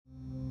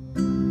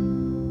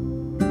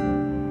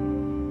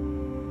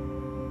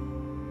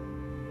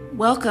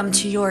Welcome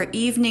to your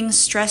evening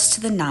Stress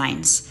to the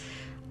Nines,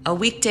 a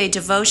weekday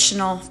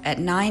devotional at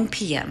 9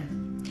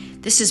 p.m.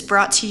 This is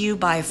brought to you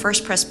by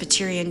First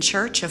Presbyterian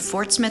Church of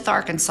Fort Smith,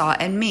 Arkansas,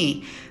 and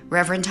me,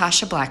 Reverend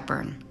Tasha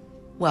Blackburn.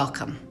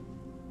 Welcome.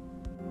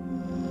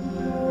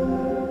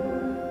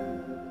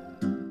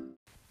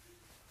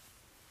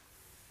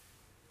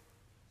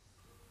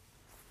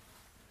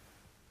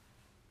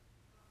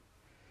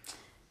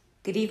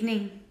 Good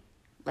evening.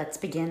 Let's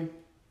begin.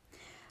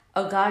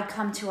 O God,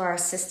 come to our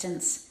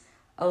assistance.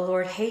 O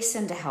Lord,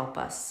 hasten to help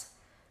us.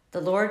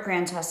 The Lord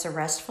grant us a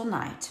restful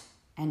night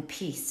and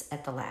peace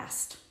at the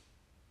last.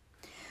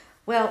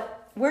 Well,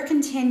 we're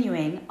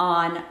continuing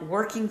on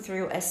working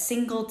through a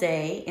single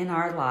day in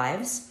our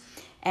lives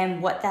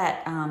and what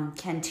that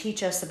can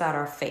teach us about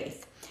our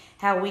faith,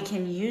 how we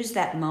can use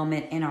that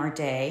moment in our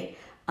day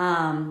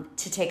to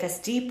take us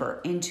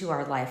deeper into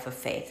our life of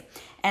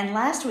faith. And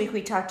last week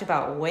we talked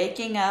about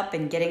waking up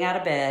and getting out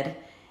of bed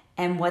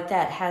and what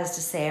that has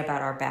to say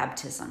about our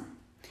baptism.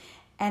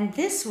 And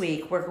this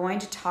week we're going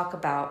to talk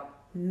about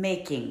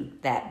making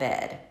that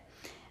bed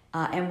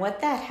and what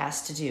that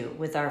has to do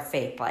with our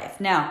faith life.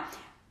 Now,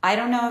 I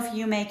don't know if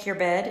you make your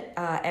bed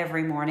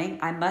every morning.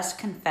 I must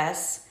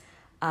confess,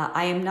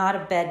 I am not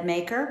a bed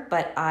maker,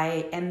 but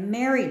I am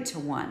married to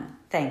one,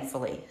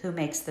 thankfully, who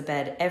makes the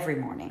bed every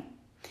morning.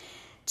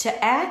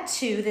 To add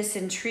to this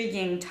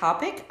intriguing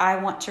topic, I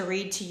want to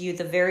read to you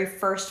the very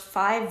first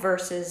 5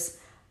 verses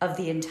of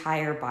the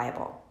entire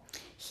Bible.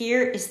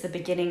 Here is the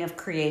beginning of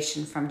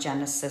creation from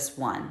Genesis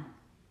 1.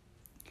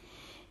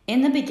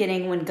 In the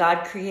beginning, when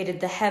God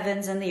created the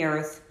heavens and the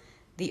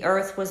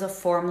earth was a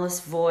formless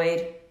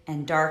void,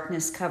 and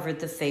darkness covered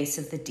the face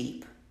of the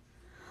deep,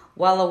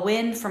 while a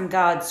wind from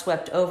God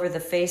swept over the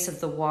face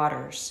of the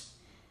waters.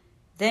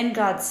 Then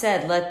God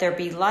said, "Let there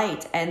be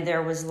light," and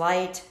there was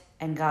light,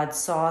 and God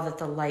saw that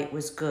the light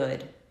was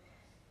good.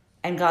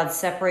 And God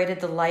separated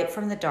the light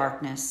from the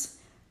darkness.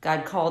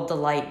 God called the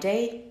light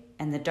day,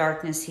 and the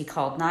darkness he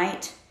called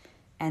night,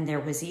 and there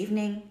was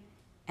evening,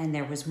 and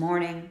there was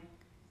morning,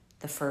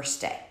 the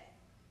first day.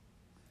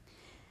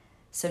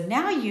 So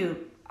now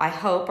you, I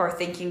hope, are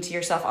thinking to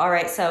yourself, all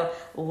right, so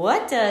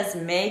what does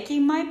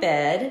making my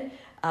bed,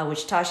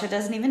 which Tasha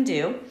doesn't even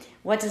do,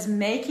 what does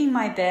making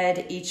my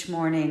bed each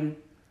morning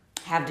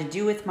have to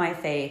do with my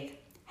faith,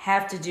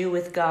 have to do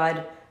with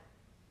God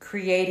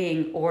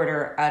creating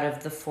order out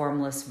of the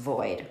formless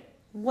void?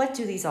 What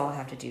do these all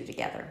have to do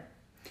together?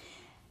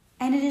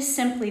 And it is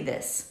simply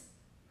this.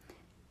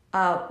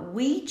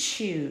 We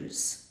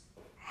choose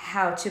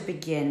how to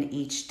begin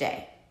each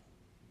day.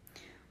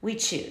 We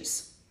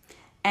choose.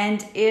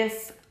 And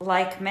if,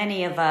 like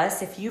many of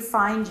us, if you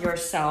find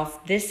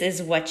yourself, this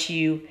is what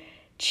you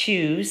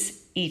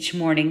choose each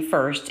morning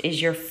first, is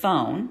your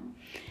phone,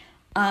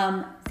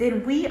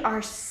 then we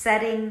are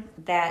setting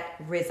that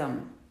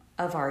rhythm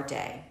of our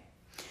day.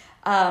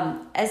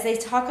 As they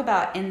talk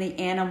about in the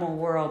animal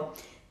world,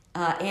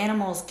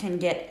 animals can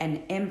get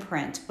an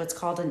imprint, what's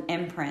called an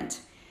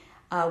imprint,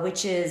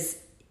 which is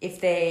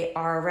if they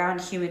are around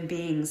human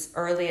beings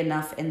early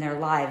enough in their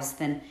lives,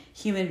 then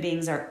human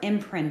beings are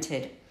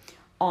imprinted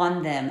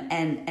on them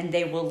and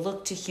they will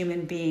look to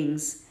human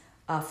beings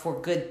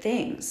for good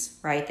things,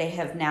 right? They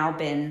have now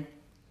been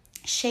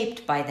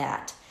shaped by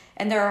that.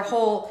 And there are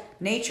whole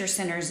nature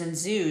centers and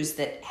zoos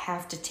that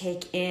have to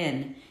take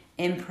in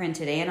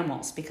imprinted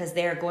animals because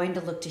they are going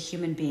to look to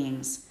human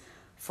beings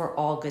for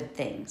all good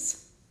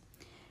things.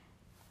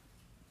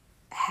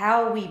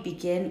 How we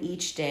begin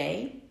each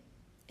day,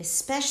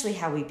 especially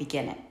how we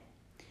begin it,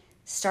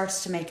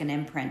 starts to make an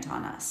imprint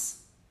on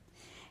us.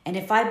 And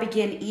if I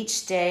begin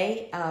each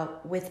day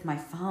with my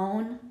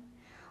phone,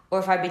 or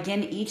if I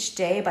begin each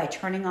day by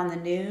turning on the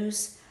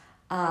news,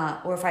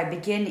 or if I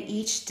begin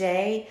each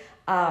day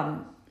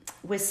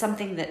with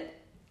something that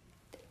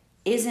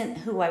isn't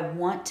who I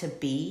want to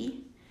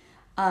be,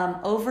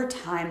 over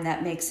time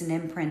that makes an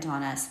imprint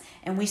on us.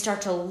 And we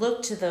start to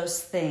look to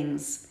those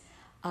things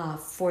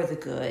for the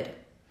good.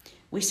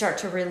 We start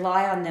to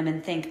rely on them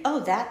and think,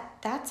 oh,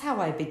 that's how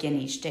I begin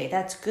each day.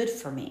 That's good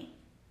for me.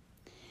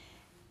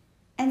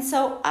 And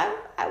so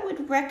I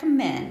would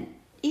recommend,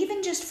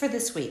 even just for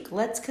this week,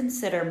 let's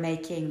consider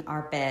making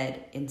our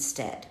bed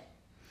instead.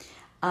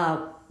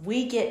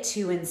 We get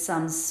to, in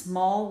some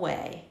small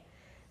way,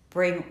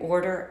 bring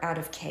order out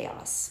of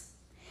chaos.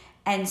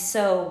 And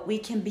so we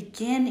can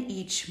begin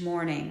each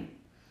morning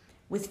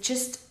with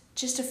just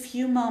a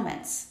few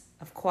moments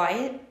of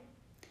quiet,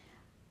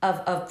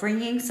 of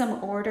bringing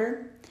some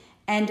order,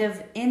 and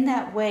of, in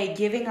that way,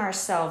 giving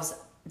ourselves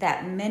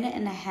that minute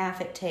and a half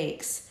it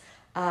takes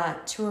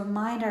to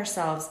remind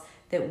ourselves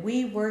that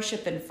we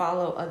worship and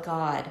follow a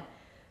God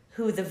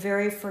who the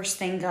very first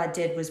thing God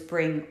did was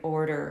bring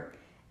order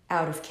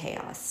out of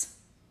chaos.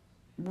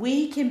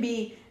 We can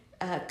be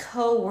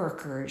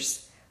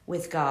co-workers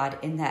with God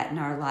in that in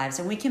our lives,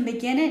 and we can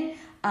begin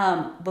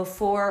it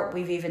before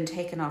we've even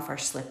taken off our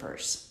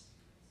slippers.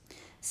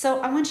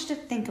 So I want you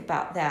to think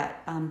about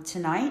that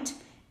tonight,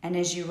 and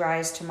as you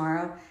rise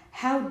tomorrow,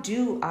 how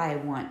do I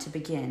want to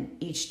begin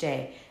each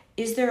day?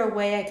 is there a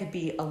way I could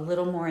be a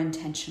little more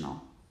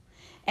intentional?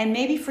 And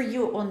maybe for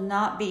you, it will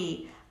not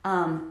be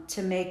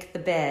to make the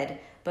bed,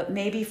 but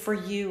maybe for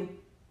you,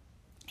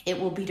 it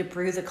will be to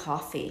brew the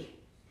coffee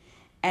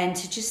and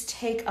to just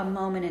take a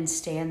moment and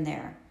stand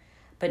there,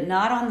 but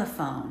not on the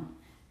phone,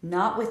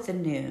 not with the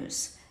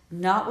news,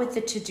 not with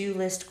the to-do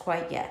list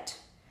quite yet.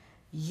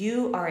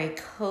 You are a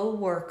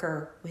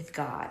co-worker with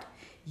God.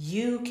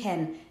 You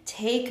can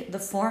take the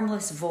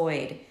formless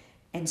void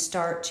and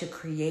start to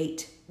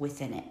create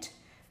within it.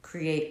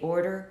 Create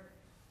order,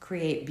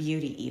 create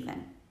beauty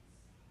even.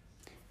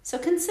 So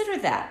consider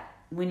that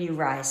when you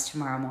rise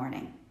tomorrow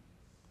morning.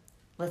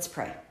 Let's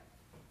pray.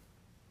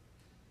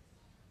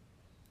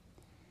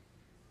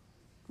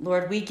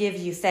 Lord, we give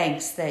you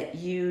thanks that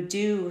you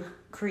do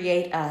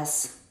create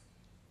us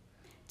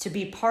to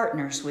be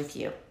partners with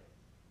you.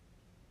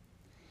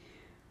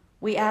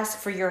 We ask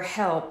for your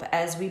help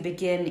as we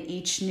begin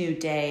each new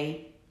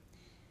day,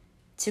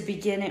 to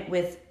begin it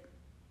with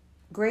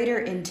greater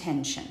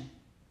intention.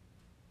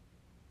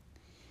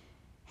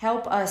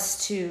 Help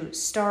us to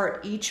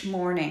start each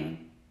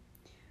morning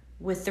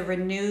with the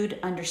renewed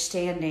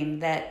understanding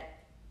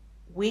that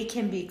we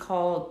can be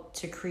called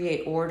to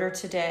create order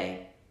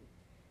today,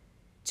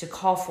 to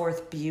call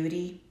forth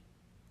beauty,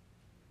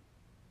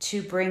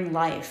 to bring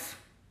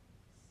life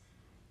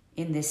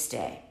in this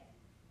day.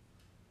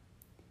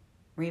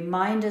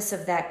 Remind us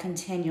of that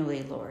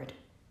continually, Lord.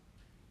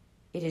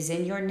 It is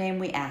in your name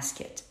we ask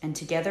it, and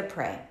together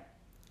pray.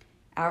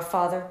 Our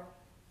Father,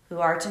 who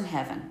art in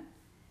heaven,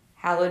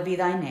 hallowed be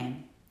thy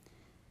name.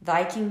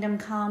 Thy kingdom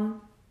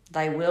come,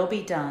 thy will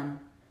be done,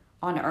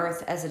 on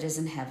earth as it is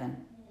in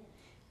heaven.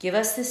 Give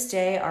us this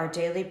day our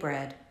daily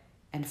bread,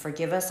 and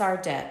forgive us our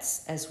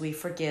debts as we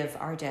forgive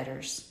our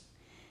debtors.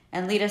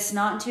 And lead us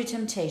not into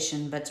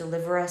temptation, but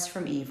deliver us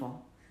from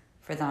evil.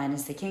 For thine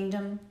is the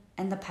kingdom,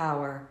 and the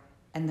power,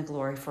 and the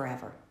glory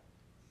forever.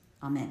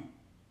 Amen.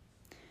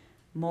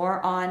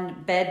 More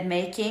on bed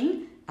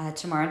making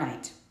tomorrow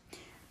night.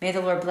 May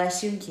the Lord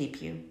bless you and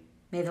keep you.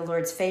 May the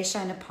Lord's face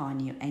shine upon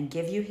you and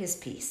give you his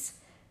peace,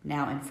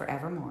 now and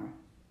forevermore.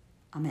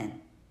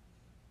 Amen.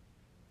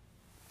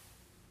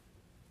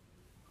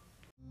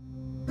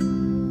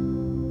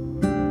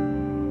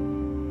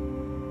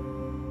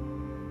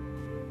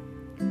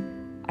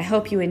 I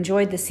hope you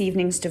enjoyed this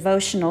evening's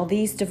devotional.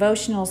 These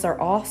devotionals are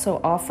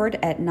also offered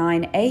at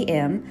 9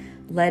 a.m.,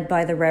 led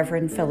by the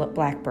Reverend Philip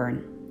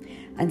Blackburn.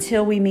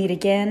 Until we meet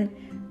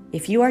again,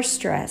 if you are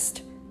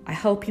stressed, I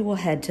hope you will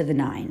head to the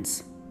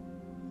 9s.